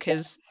block,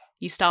 because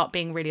you start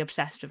being really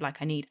obsessed with like,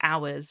 I need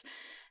hours.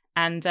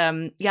 And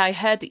I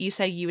heard that you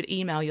say you would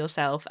email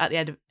yourself at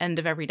the end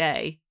of every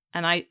day.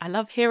 And I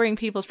love hearing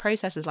people's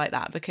processes like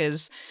that,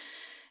 because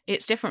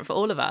it's different for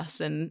all of us,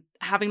 and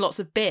having lots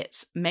of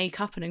bits make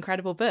up an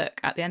incredible book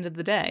at the end of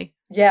the day.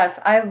 Yes,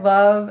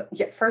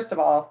 first of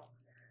all,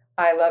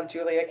 I love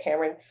Julia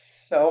Cameron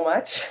so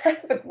much.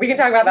 We can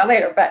talk about that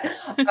later.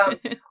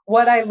 But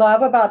what I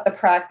love about the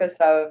practice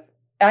of,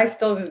 I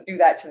still do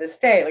that to this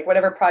day, like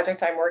whatever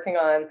project I'm working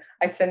on,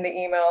 I send the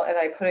email and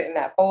I put it in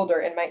that folder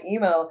in my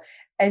email.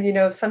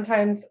 And,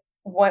 sometimes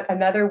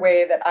another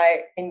way that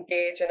I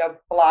engage in a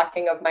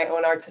blocking of my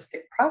own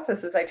artistic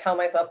process is I tell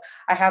myself,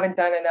 I haven't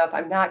done enough.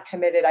 I'm not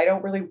committed. I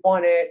don't really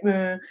want it.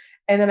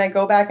 And then I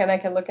go back and I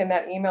can look in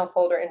that email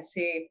folder and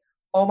see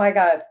Oh my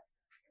God,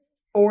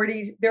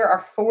 40, there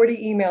are 40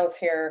 emails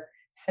here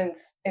since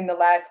in the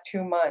last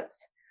 2 months.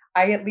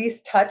 I at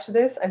least touch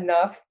this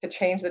enough to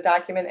change the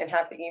document and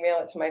have to email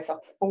it to myself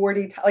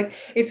 40 times. Like,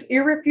 it's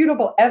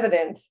irrefutable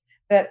evidence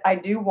that I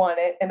do want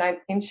it, and I'm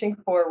inching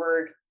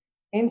forward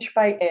inch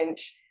by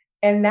inch.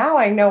 And now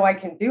I know I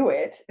can do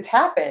it. It's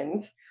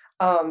happened.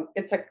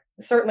 It's a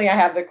certainly I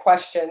have the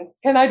question,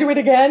 can I do it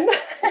again?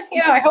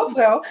 I hope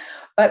so.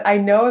 But I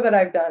know that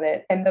I've done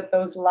it, and that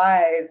those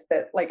lies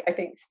that, like, I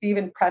think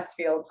Stephen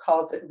Pressfield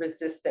calls it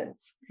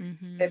resistance,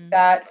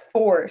 that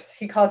force,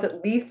 he calls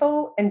it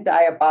lethal and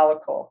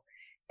diabolical.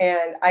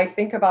 And I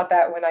think about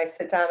that when I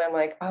sit down. I'm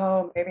like,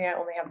 oh, maybe I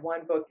only have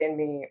one book in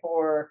me,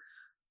 or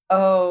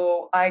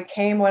oh, I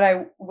came what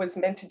I was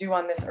meant to do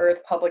on this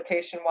earth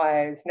publication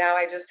wise. Now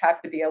I just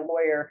have to be a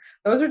lawyer.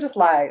 Those are just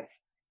lies.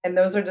 And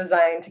those are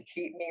designed to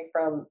keep me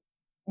from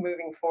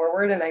moving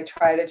forward. And I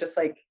try to just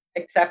like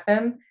accept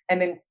them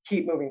and then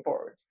keep moving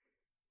forward.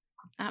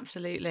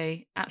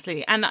 Absolutely.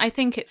 Absolutely. And I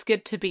think it's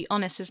good to be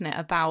honest, isn't it,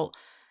 about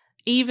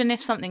even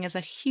if something is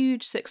a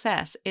huge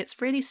success,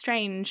 it's really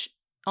strange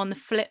on the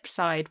flip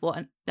side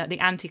what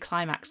the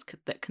anticlimax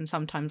that can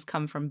sometimes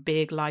come from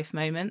big life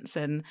moments.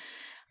 And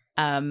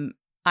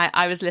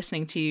I was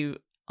listening to you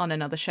on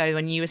another show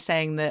and you were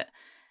saying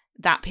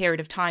that period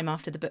of time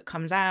after the book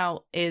comes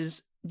out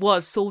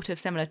was sort of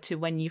similar to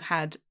when you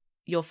had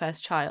your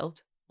first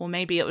child. Or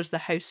maybe it was the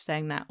host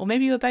saying that, or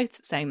maybe you were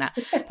both saying that.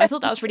 But I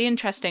thought that was really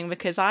interesting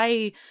because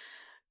I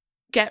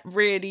get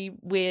really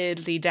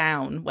weirdly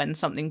down when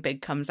something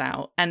big comes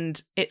out,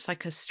 and it's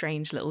like a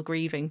strange little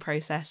grieving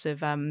process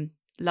of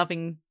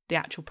loving the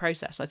actual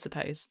process, I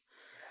suppose.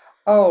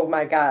 Oh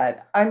my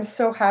God. I'm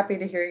so happy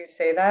to hear you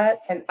say that.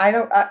 And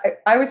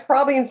I was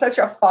probably in such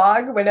a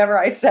fog whenever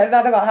I said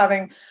that about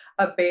having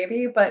a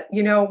baby. But,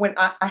 when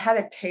I had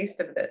a taste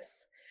of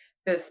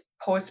this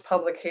post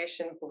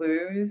publication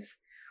blues,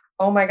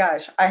 oh my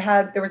gosh,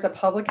 there was a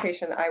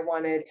publication I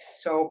wanted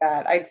so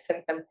bad. I'd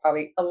sent them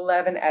probably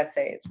 11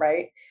 essays,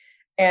 right?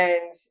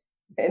 And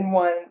then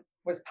one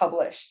was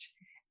published.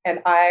 And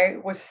I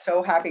was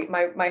so happy.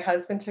 My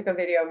husband took a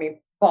video of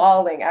me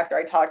bawling after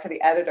I talked to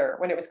the editor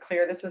when it was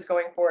clear this was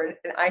going forward.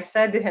 And I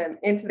said to him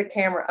into the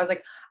camera, I was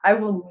like, I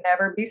will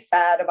never be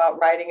sad about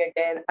writing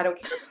again. I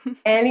don't care if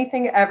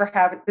anything ever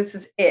happens. This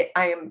is it.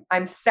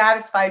 I'm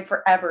satisfied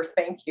forever.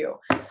 Thank you.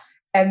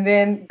 And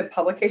then the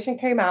publication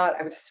came out.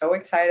 I was so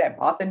excited. I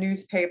bought the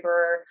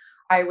newspaper.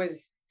 I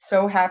was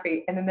so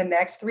happy. And then the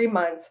next 3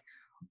 months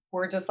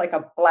were just like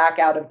a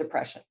blackout of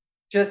depression,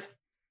 just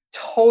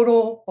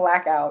total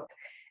blackout.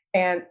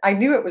 And I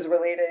knew it was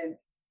related.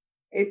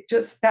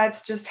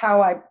 That's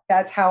how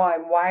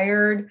I'm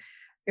wired.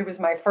 It was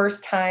my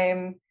first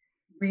time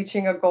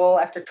reaching a goal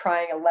after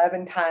trying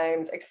 11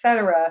 times,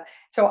 etc.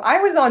 So I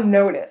was on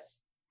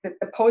notice that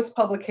the post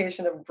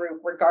publication of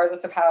Group,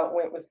 regardless of how it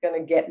went, was going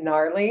to get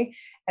gnarly.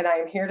 And I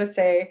am here to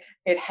say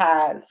it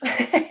has.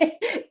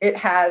 It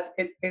has.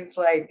 It is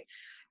like,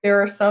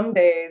 there are some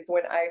days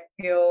when I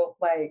feel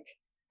like,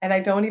 and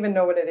I don't even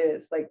know what it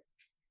is, like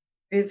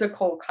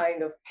physical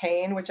kind of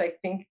pain, which I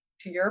think,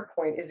 to your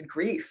point, is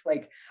grief.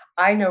 Like,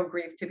 I know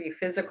grief to be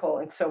physical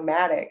and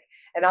somatic.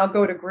 And I'll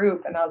go to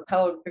Group and I'll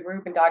tell the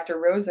group and Dr.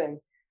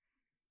 Rosen,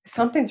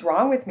 something's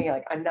wrong with me.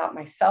 Like, I'm not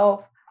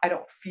myself. I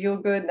don't feel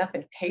good.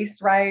 Nothing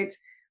tastes right.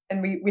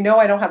 And we know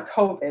I don't have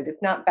COVID.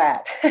 It's not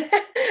bad. And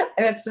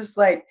it's just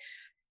like,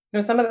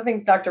 some of the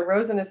things Dr.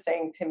 Rosen is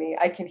saying to me,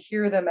 I can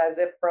hear them as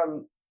if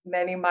from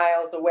many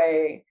miles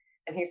away.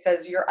 And he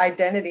says, your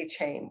identity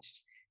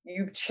changed.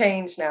 You've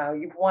changed now.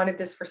 You've wanted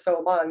this for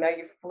so long. Now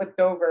you've flipped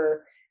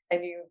over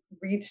and you've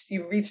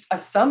reached a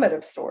summit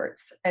of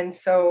sorts. And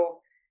so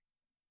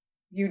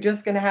you're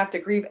just going to have to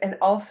grieve. And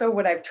also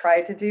what I've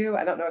tried to do,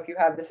 I don't know if you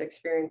have this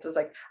experience, is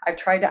like, I've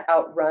tried to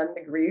outrun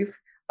the grief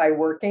by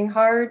working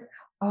hard.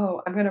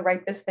 Oh, I'm going to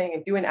write this thing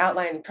and do an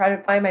outline and try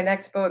to find my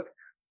next book.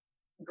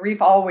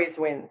 Grief always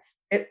wins.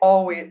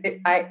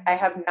 I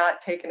have not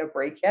taken a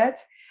break yet.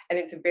 And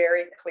it's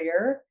very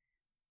clear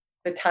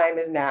the time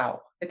is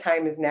now. The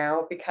time is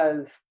now,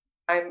 because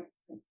I'm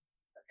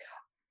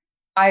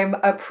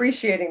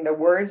appreciating the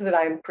words that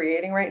I'm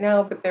creating right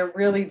now, but they're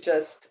really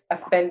just a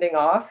fending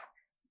off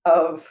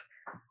of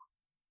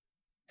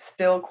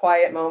still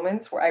quiet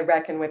moments where I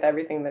reckon with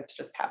everything that's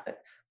just happened.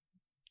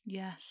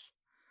 Yes.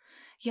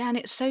 Yeah, and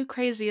it's so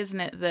crazy,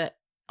 isn't it, that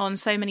on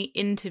so many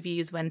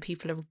interviews when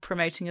people are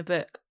promoting a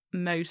book,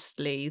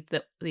 mostly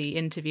the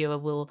interviewer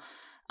will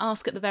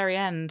ask at the very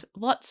end,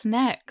 what's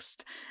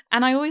next?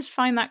 And I always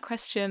find that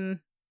question,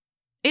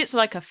 it's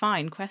like a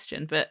fine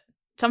question, but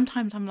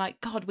sometimes I'm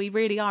like, God, we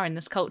really are in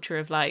this culture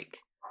of like,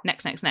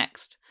 next.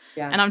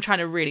 Yeah. And I'm trying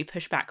to really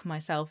push back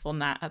myself on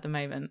that at the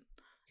moment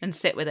and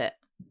sit with it.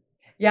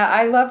 Yeah,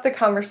 I love the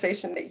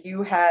conversation that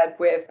you had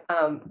with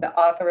the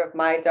author of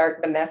My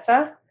Dark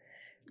Vanessa.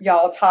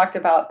 Y'all talked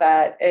about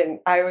that, and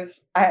I was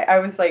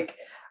like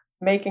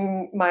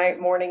making my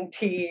morning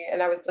tea,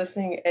 and I was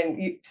listening,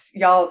 and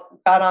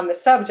y'all got on the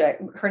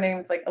subject. Her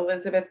name's like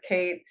Elizabeth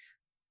Kate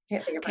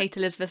can't think of her. Kate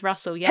Elizabeth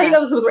Russell, yeah. Kate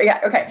Elizabeth, yeah,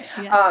 okay.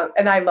 Yeah.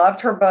 And I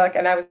loved her book,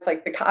 and I was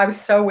like, I was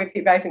so with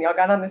you guys, and y'all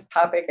got on this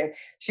topic, and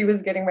she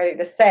was getting ready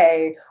to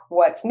say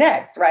what's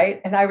next,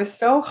 right? And I was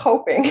so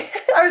hoping,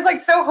 I was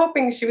like so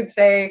hoping she would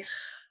say,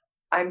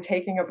 I'm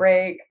taking a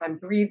break, I'm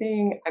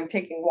breathing, I'm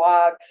taking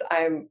walks,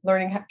 I'm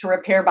learning how to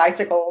repair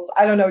bicycles.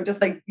 I don't know,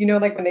 just like,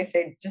 like when they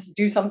say, just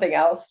do something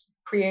else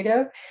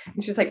creative.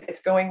 And she's like,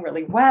 it's going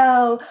really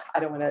well. I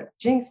don't want to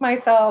jinx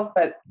myself,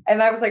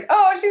 and I was like,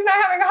 oh, she's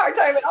not having a hard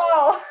time at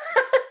all.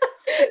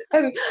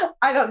 And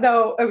I don't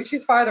know, I mean,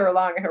 she's farther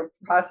along in her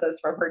process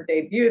from her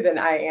debut than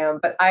I am,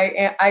 but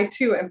I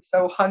too am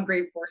so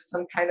hungry for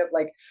some kind of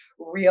like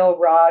real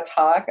raw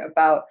talk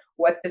about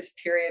what this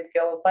period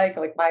feels like.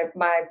 Like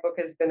my book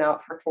has been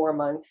out for 4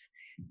 months,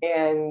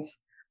 and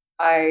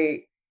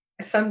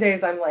some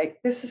days I'm like,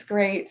 this is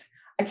great.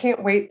 I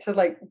can't wait to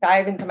like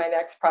dive into my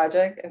next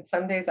project. And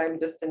some days I'm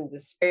just in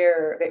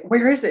despair.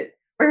 Where is it?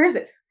 Where is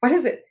it? What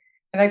is it?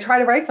 And I try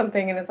to write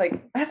something and it's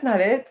like, that's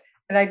not it.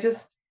 And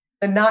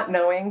the not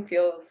knowing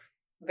feels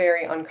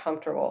very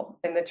uncomfortable.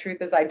 And the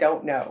truth is I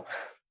don't know.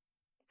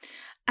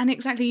 And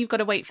exactly, you've got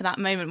to wait for that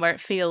moment where it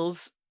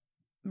feels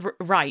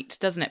right,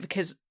 doesn't it?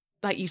 Because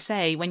like you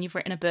say, when you've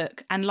written a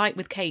book, and like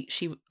with Kate,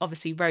 she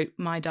obviously wrote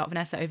My Dark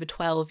Vanessa over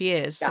 12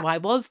 years. Yeah. So I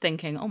was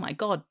thinking, oh my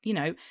God,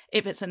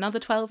 if it's another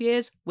 12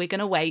 years, we're going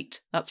to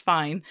wait. That's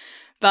fine.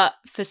 But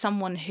for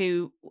someone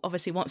who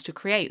obviously wants to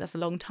create, that's a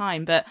long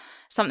time. But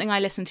something I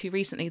listened to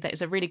recently that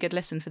is a really good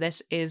listen for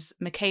this is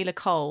Michaela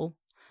Cole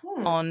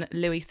on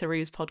Louis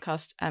Theroux's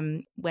podcast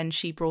when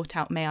she brought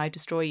out May I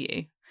Destroy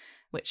You,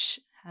 which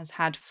has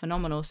had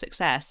phenomenal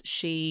success.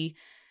 She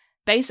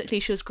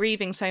was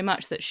grieving so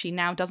much that she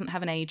now doesn't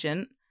have an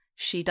agent.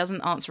 She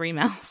doesn't answer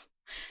emails.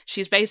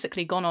 She's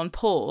basically gone on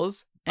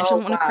pause, and she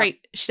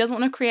doesn't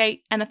want to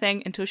create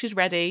anything until she's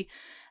ready.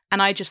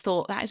 And I just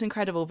thought that is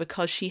incredible,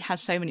 because she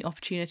has so many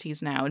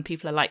opportunities now, and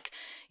people are like,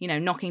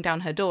 knocking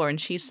down her door, and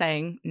she's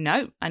saying,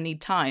 no, I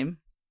need time.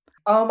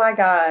 Oh my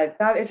God,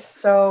 that is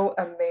so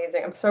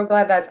amazing. I'm so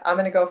glad I'm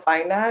going to go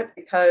find that,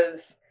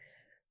 because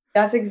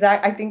I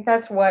think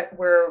that's what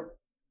we're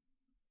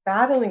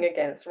battling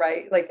against,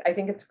 right? Like, I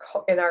think it's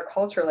in our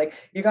culture, like,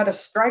 you got to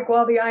strike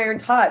while the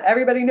iron's hot.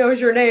 Everybody knows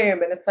your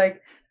name. And it's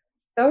like,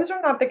 those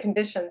are not the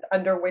conditions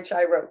under which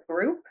I wrote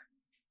Group,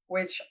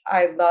 which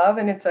I love.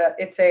 And it's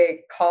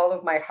a call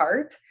of my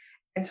heart.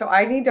 And so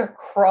I need to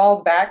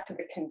crawl back to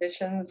the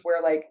conditions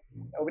where like,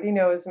 nobody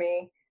knows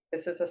me.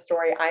 This is a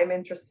story I'm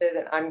interested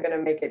in. I'm going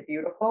to make it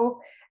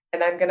beautiful.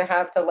 And I'm going to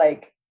have to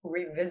like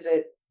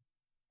revisit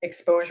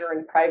exposure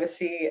and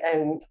privacy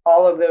and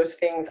all of those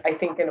things, I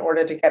think, in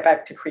order to get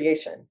back to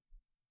creation.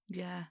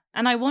 Yeah.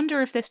 And I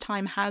wonder if this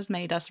time has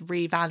made us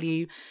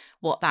revalue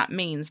what that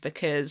means,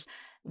 because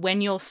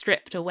when you're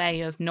stripped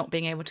away of not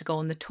being able to go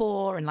on the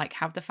tour and like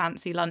have the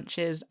fancy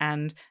lunches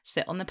and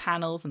sit on the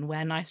panels and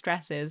wear nice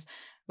dresses,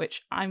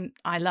 which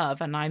I love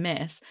and I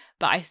miss,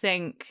 but I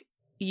think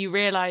you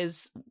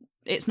realize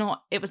it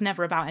was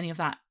never about any of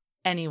that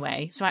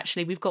anyway. So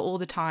actually we've got all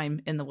the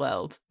time in the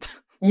world.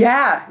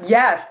 Yeah,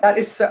 yes, that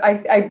is so.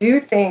 I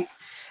do think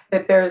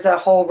that there's a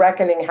whole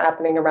reckoning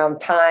happening around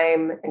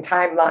time and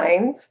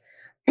timelines,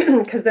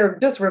 because they're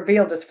just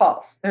revealed as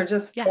false. They're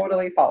just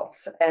totally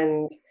false.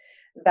 And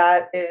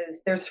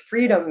there's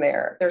freedom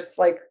there. There's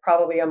like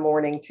probably a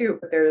mourning too,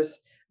 but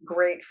there's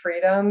great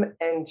freedom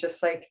and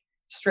just like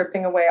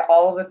stripping away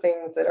all the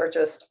things that are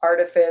just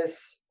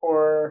artifice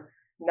or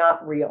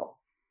not real.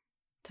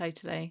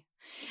 Totally.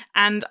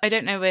 And I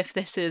don't know if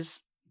this is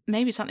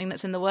maybe something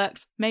that's in the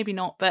works, maybe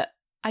not, but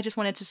I just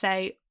wanted to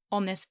say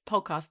on this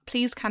podcast,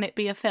 please, can it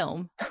be a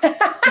film?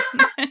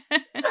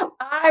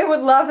 I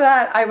would love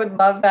that. I would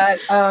love that.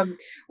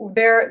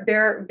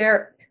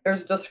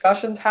 There's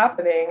discussions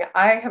happening.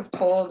 I have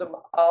told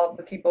all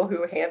the people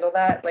who handle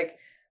that, like,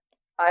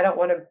 I don't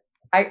want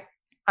to,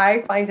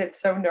 I find it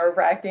so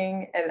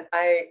nerve-wracking. And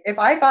if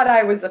I thought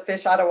I was a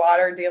fish out of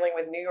water dealing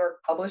with New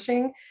York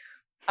publishing,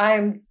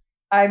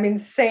 I'm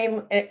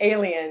insane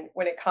alien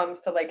when it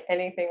comes to like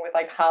anything with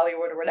like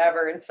Hollywood or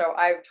whatever. And so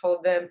I've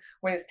told them,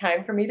 when it's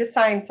time for me to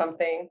sign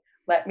something,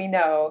 let me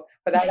know.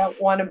 But I don't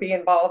want to be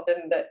involved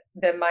in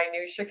the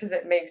minutia, because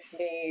it makes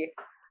me,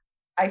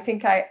 I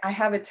think I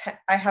have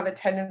a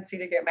tendency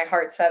to get my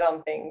heart set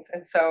on things.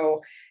 And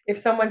so if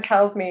someone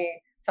tells me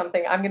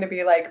something, I'm going to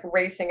be like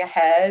racing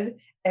ahead,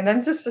 and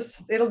then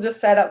it'll just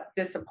set up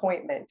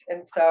disappointment.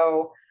 And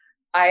so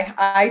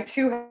I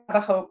too have a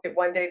hope that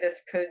one day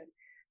this could,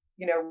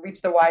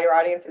 reach the wider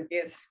audience and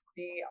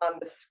be on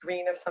the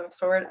screen of some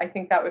sort. I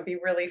think that would be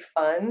really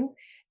fun.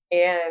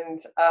 And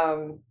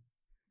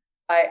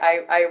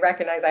I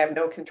recognize I have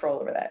no control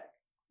over that.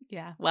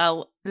 Yeah,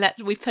 well,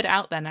 we put it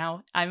out there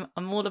now. I'm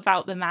all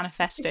about the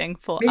manifesting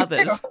for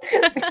others.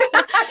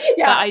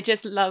 Yeah. But I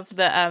just love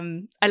that.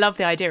 I love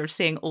the idea of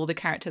seeing all the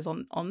characters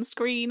on the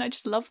screen. I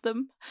just love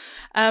them.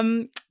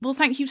 Well,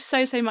 thank you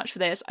so much for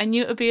this. I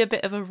knew it would be a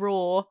bit of a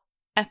raw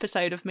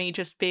episode of me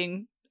just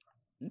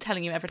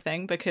telling you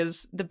everything,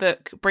 because the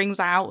book brings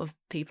out of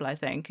people, I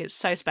think. It's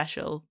so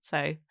special.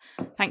 So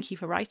thank you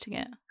for writing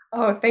it.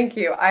 Oh, thank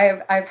you.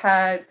 I've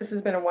had this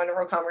has been a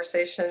wonderful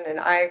conversation, and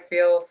I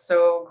feel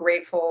so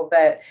grateful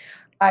that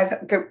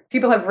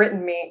people have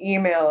written me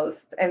emails,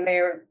 and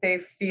they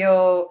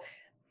feel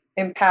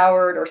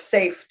empowered or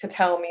safe to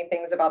tell me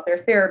things about their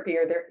therapy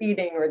or their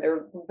eating or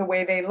the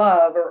way they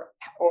love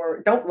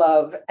or don't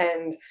love.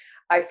 And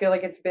I feel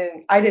like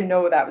I didn't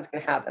know that was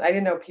going to happen. I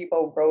didn't know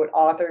people wrote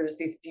authors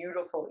these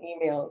beautiful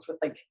emails with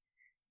like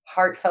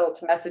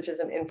heartfelt messages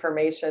and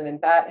information,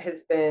 and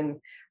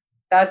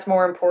that's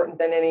more important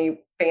than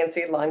any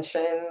fancy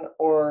luncheon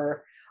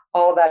or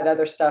all that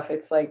other stuff.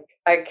 It's like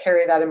I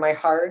carry that in my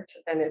heart,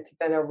 and it's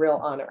been a real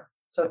honor.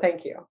 So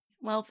thank you.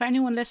 Well, for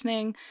anyone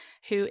listening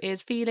who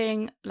is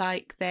feeling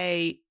like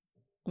they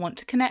want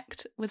to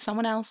connect with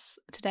someone else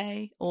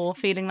today, or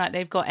feeling like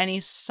they've got any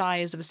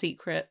size of a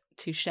secret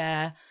to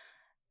share,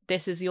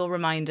 this is your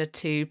reminder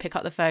to pick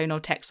up the phone or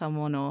text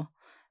someone or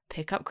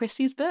pick up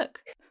Christy's book.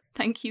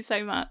 Thank you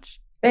so much.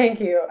 Thank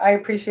you. I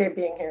appreciate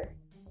being here.